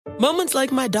Moments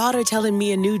like my daughter telling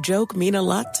me a new joke mean a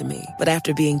lot to me. But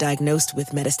after being diagnosed with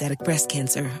metastatic breast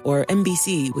cancer, or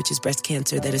MBC, which is breast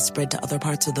cancer that is spread to other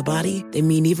parts of the body, they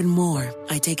mean even more.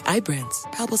 I take Ibrance,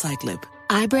 palbociclib.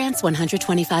 Ibrance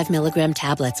 125 milligram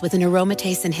tablets with an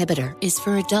aromatase inhibitor is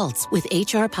for adults with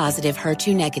HR-positive,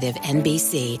 HER2-negative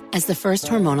MBC as the first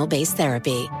hormonal-based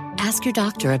therapy. Ask your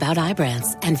doctor about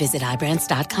Ibrance and visit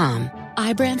Ibrance.com.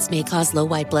 Ibrance may cause low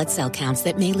white blood cell counts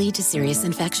that may lead to serious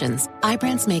infections.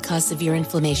 Ibrance may cause severe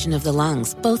inflammation of the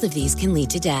lungs. Both of these can lead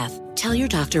to death. Tell your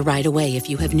doctor right away if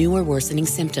you have new or worsening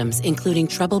symptoms, including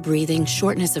trouble breathing,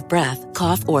 shortness of breath,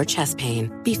 cough, or chest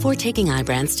pain. Before taking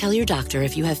Ibrance, tell your doctor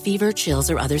if you have fever, chills,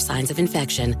 or other signs of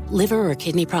infection, liver or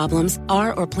kidney problems,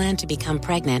 are or plan to become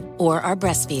pregnant, or are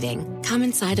breastfeeding.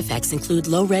 Common side effects include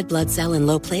low red blood cell and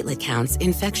low platelet counts,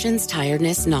 infections,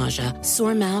 tiredness, nausea,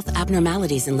 sore mouth,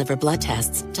 abnormalities in liver blood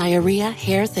tests, diarrhea,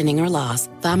 hair thinning or loss,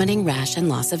 vomiting, rash, and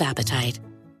loss of appetite.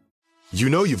 You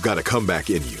know you've got a comeback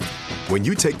in you. When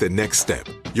you take the next step,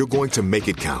 you're going to make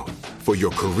it count. For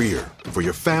your career, for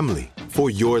your family, for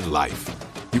your life.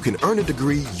 You can earn a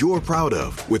degree you're proud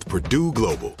of with Purdue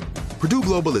Global. Purdue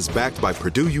Global is backed by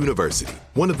Purdue University,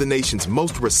 one of the nation's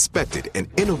most respected and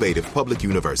innovative public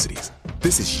universities.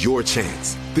 This is your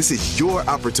chance. This is your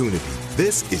opportunity.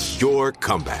 This is your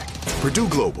comeback. Purdue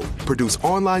Global, Purdue's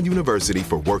online university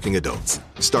for working adults.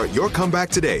 Start your comeback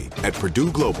today at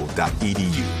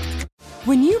purdueglobal.edu.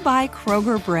 When you buy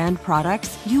Kroger brand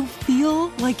products, you feel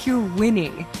like you're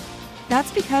winning.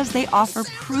 That's because they offer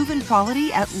proven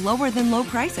quality at lower than low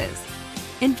prices.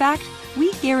 In fact,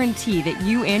 we guarantee that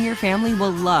you and your family will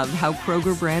love how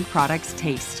Kroger brand products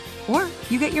taste, or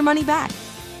you get your money back.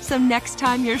 So next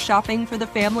time you're shopping for the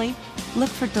family, look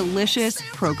for delicious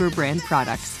Kroger brand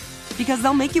products, because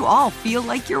they'll make you all feel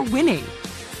like you're winning.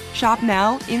 Shop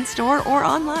now, in-store, or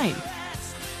online.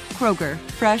 Kroger,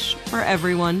 fresh for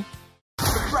everyone.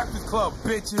 Breakfast Club,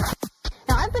 bitches.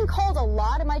 Now, I've been called a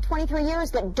lot in my 23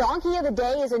 years, but Donkey of the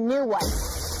Day is a new one.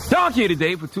 Donkey of the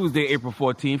Day for Tuesday, April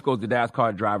 14th goes to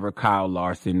NASCAR driver Kyle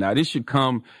Larson. Now, this should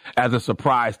come as a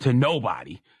surprise to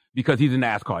nobody because he's a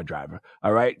NASCAR driver,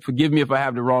 all right? Forgive me if I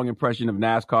have the wrong impression of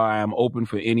NASCAR. I am open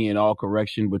for any and all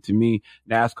correction, but to me,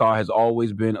 NASCAR has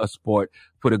always been a sport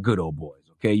for the good old boys,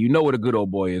 okay? You know what a good old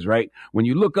boy is, right? When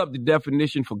you look up the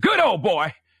definition for good old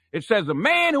boy, it says a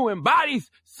man who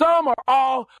embodies some or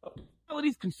all of the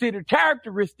qualities considered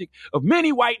characteristic of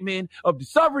many white men of the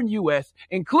southern U.S.,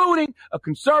 including a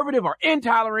conservative or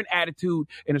intolerant attitude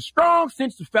and a strong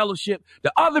sense of fellowship to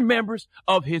other members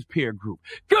of his peer group.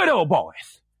 Good old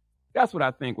boys. That's what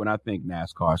I think when I think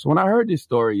NASCAR. So when I heard this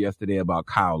story yesterday about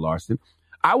Kyle Larson,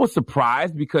 I was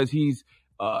surprised because he's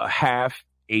half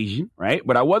Asian, right?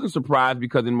 But I wasn't surprised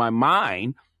because in my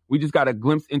mind, we just got a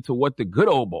glimpse into what the good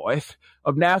old boys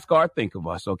of NASCAR think of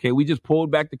us, okay? We just pulled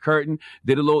back the curtain,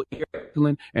 did a little ear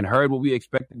hustling, and heard what we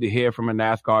expected to hear from a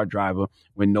NASCAR driver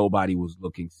when nobody was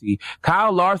looking. See,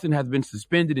 Kyle Larson has been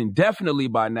suspended indefinitely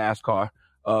by NASCAR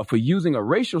for using a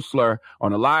racial slur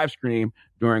on a live stream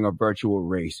during a virtual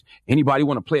race. Anybody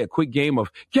want to play a quick game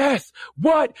of guess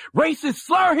what racist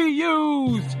slur he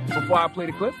used? Before I play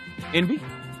the clip, Envy,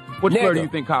 what slur do you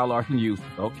think Kyle Larson used?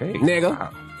 Okay. Nigga.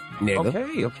 Wow.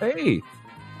 Nigga. Okay.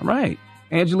 All right.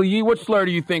 Angela Yee, what slur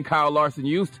do you think Kyle Larson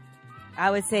used?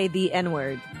 I would say the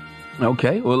N-word.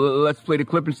 Okay. Well, let's play the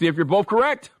clip and see if you're both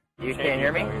correct. You can't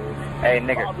hear me? Hey,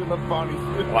 nigger.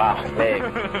 Wow, big.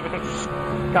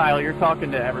 Kyle, you're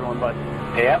talking to everyone, but...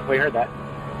 Yeah, we heard that.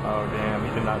 Oh, damn.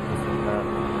 You did not listen to that.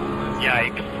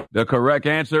 Yikes. The correct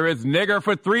answer is nigger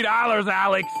for $3,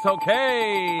 Alex.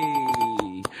 Okay.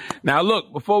 Now,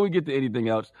 look, before we get to anything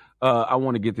else, I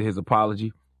want to get to his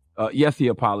apology. Yes, he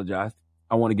apologized.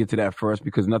 I want to get to that first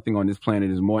because nothing on this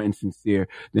planet is more insincere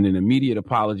than an immediate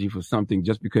apology for something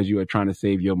just because you are trying to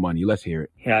save your money. Let's hear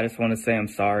it. Yeah, I just want to say I'm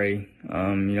sorry.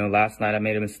 Last night I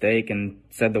made a mistake and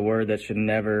said the word that should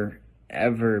never,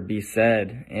 ever be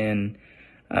said. And,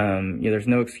 there's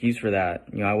no excuse for that.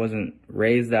 I wasn't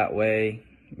raised that way.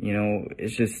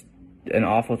 It's just an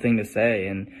awful thing to say.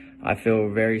 And I feel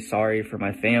very sorry for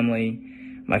my family,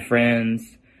 my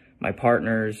friends, my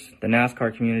partners, the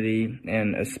NASCAR community,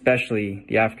 and especially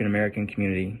the African-American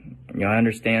community. I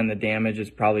understand the damage is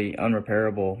probably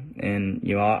unrepairable, and,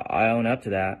 I own up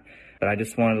to that. But I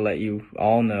just wanted to let you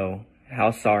all know how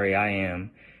sorry I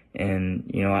am.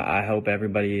 And, I hope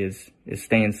everybody is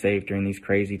staying safe during these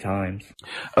crazy times.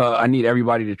 I need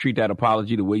everybody to treat that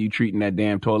apology the way you treating that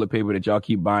damn toilet paper that y'all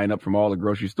keep buying up from all the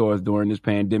grocery stores during this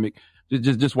pandemic.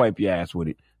 Just wipe your ass with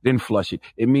it. Then flush it.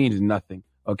 It means nothing.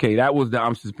 Okay, that was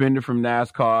I'm suspended from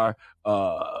NASCAR.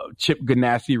 Chip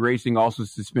Ganassi Racing also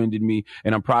suspended me,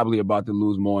 and I'm probably about to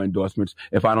lose more endorsements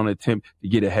if I don't attempt to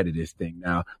get ahead of this thing.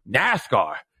 Now,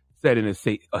 NASCAR said in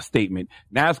a statement,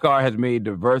 NASCAR has made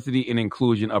diversity and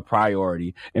inclusion a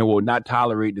priority and will not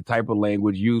tolerate the type of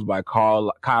language used by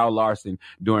Kyle Larson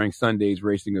during Sunday's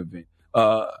racing event.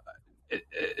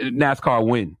 NASCAR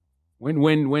win.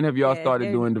 When have y'all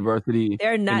started doing diversity?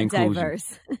 They're not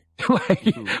diverse.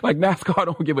 like NASCAR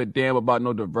don't give a damn about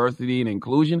no diversity and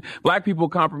inclusion. Black people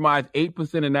comprise 8%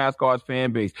 of NASCAR's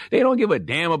fan base. They don't give a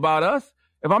damn about us.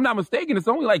 If I'm not mistaken, it's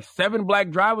only like 7 black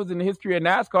drivers in the history of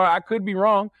NASCAR. I could be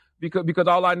wrong because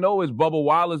all I know is Bubba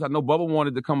Wallace. I know Bubba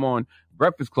wanted to come on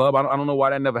Breakfast Club. I don't know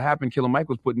why that never happened. Killer Mike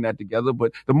was putting that together.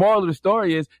 But the moral of the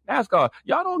story is NASCAR,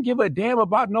 y'all don't give a damn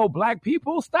about no black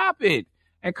people. Stop it.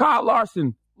 And Kyle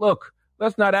Larson, look,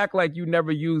 let's not act like you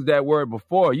never used that word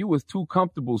before. You was too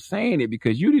comfortable saying it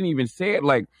because you didn't even say it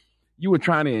like you were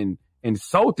trying to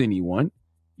insult anyone.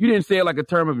 You didn't say it like a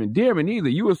term of endearment either.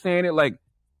 You were saying it like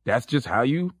that's just how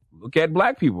you look at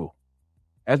black people,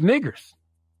 as niggers,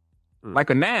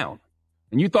 like a noun.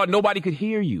 And you thought nobody could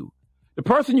hear you. The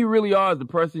person you really are is the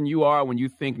person you are when you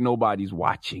think nobody's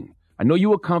watching. I know you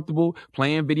were comfortable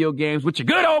playing video games with your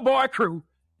good old boy crew,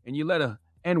 and you let a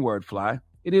N-word fly.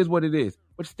 It is what it is.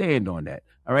 But stand on that,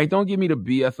 all right? Don't give me the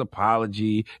BS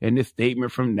apology and this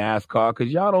statement from NASCAR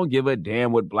because y'all don't give a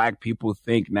damn what black people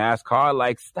think NASCAR.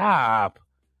 Like, stop.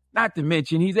 Not to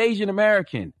mention, he's Asian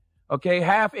American, okay?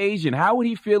 Half Asian. How would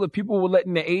he feel if people were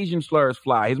letting the Asian slurs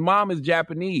fly? His mom is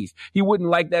Japanese. He wouldn't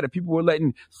like that if people were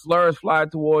letting slurs fly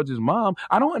towards his mom.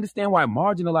 I don't understand why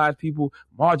marginalize people.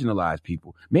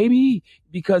 Maybe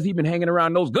because he's been hanging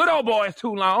around those good old boys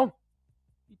too long.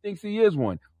 He thinks he is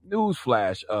one.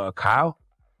 Newsflash, Kyle.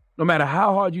 No matter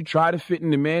how hard you try to fit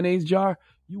in the mayonnaise jar,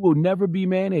 you will never be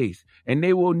mayonnaise, and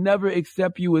they will never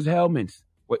accept you as Hellmans.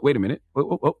 Wait a minute.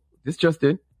 This just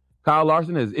in. Kyle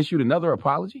Larson has issued another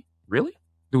apology? Really?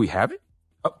 Do we have it?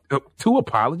 2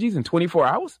 apologies in 24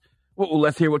 hours? Well,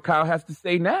 let's hear what Kyle has to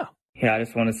say now. Yeah, I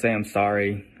just want to say I'm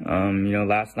sorry.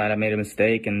 Last night I made a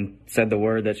mistake and said the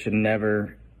word that should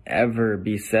never, ever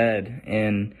be said.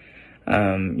 And,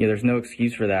 there's no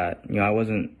excuse for that. I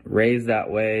wasn't raised that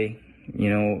way.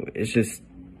 It's just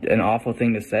an awful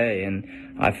thing to say.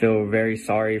 And I feel very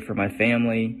sorry for my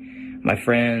family, my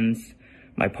friends,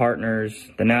 my partners,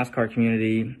 the NASCAR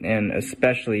community, and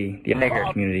especially the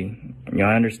NASCAR community.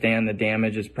 I understand the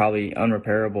damage is probably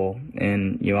unrepairable,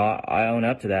 and, I own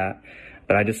up to that.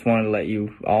 But I just wanted to let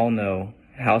you all know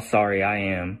how sorry I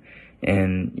am.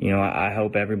 And, I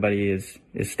hope everybody is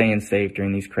staying safe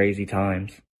during these crazy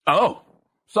times. Oh,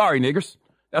 sorry, niggers.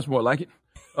 That's more like it.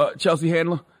 Chelsea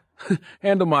Handler,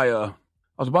 handle my, I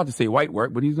was about to say white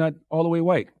work, but he's not all the way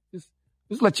white. Just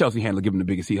let Chelsea Handler give him the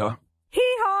biggest hee-haw.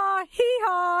 Hee-haw,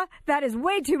 hee-haw. That is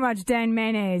way too much Dan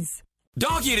mayonnaise.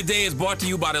 Donkey of the Day is brought to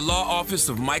you by the law office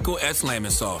of Michael S.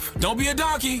 Lamonsoff. Don't be a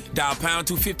donkey. Dial pound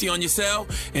 250 on your cell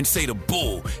and say the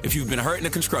bull if you've been hurt in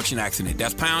a construction accident.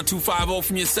 That's pound 250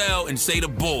 from your cell and say the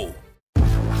bull.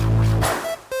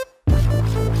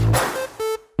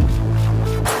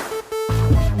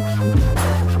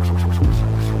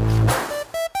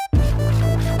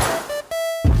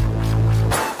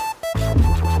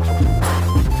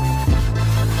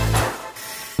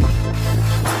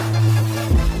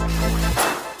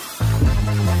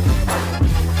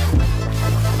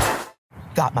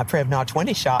 Got my Prevnar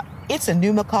 20 shot. It's a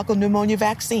pneumococcal pneumonia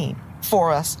vaccine.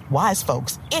 For us, wise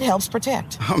folks, it helps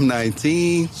protect. I'm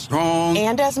 19, strong.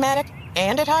 And asthmatic,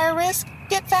 and at higher risk.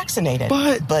 Get vaccinated.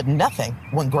 But nothing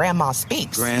when grandma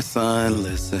speaks. Grandson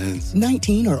listens.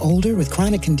 19 or older with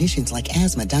chronic conditions like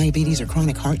asthma, diabetes, or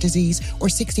chronic heart disease, or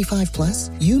 65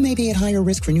 plus, you may be at higher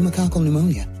risk for pneumococcal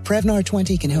pneumonia. Prevnar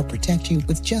 20 can help protect you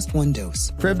with just 1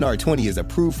 dose. Prevnar 20 is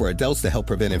approved for adults to help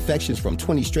prevent infections from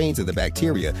 20 strains of the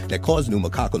bacteria that cause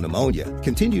pneumococcal pneumonia.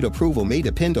 Continued approval may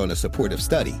depend on a supportive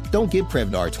study. Don't give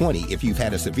Prevnar 20 if you've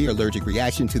had a severe allergic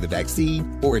reaction to the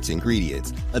vaccine or its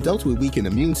ingredients. Adults with weakened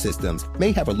immune systems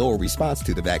may have a lower response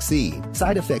to the vaccine.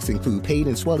 Side effects include pain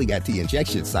and swelling at the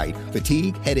injection site,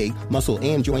 fatigue, headache, muscle,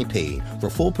 and joint pain.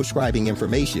 For full prescribing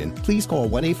information, please call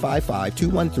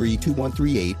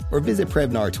 1-855-213-2138 or visit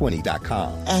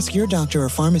Prevnar20.com. Ask your doctor or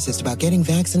pharmacist about getting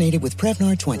vaccinated with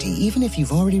Prevnar 20, even if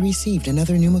you've already received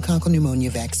another pneumococcal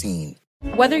pneumonia vaccine.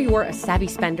 Whether you're a savvy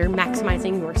spender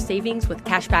maximizing your savings with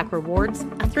cashback rewards,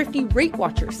 a thrifty rate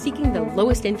watcher seeking the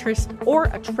lowest interest, or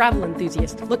a travel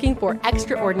enthusiast looking for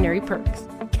extraordinary perks,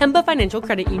 Kemba Financial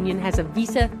Credit Union has a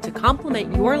visa to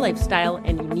complement your lifestyle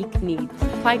and unique needs.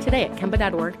 Apply today at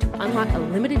Kemba.org to unlock a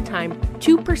limited time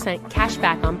 2% cash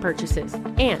back on purchases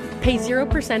and pay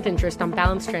 0% interest on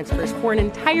balance transfers for an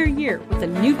entire year with a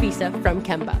new visa from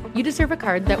Kemba. You deserve a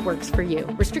card that works for you.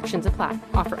 Restrictions apply.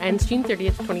 Offer ends June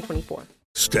 30th, 2024.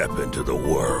 Step into the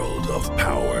world of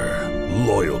power,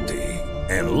 loyalty,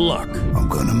 and luck. I'm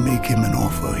gonna make him an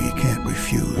offer he can't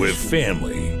refuse. With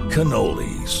family,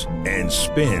 cannolis, and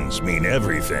spins mean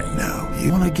everything. Now,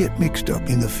 you wanna get mixed up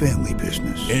in the family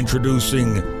business.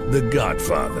 Introducing The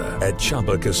Godfather at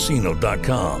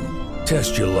ChumbaCasino.com.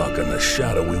 Test your luck in the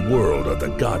shadowy world of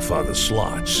The Godfather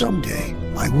slot. Someday,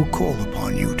 I will call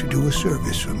upon you to do a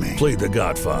service for me. Play The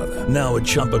Godfather, now at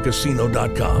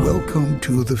ChumbaCasino.com. Welcome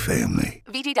to the family.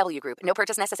 VGW Group. No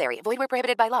purchase necessary. Void where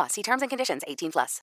prohibited by law. See terms and conditions. 18+.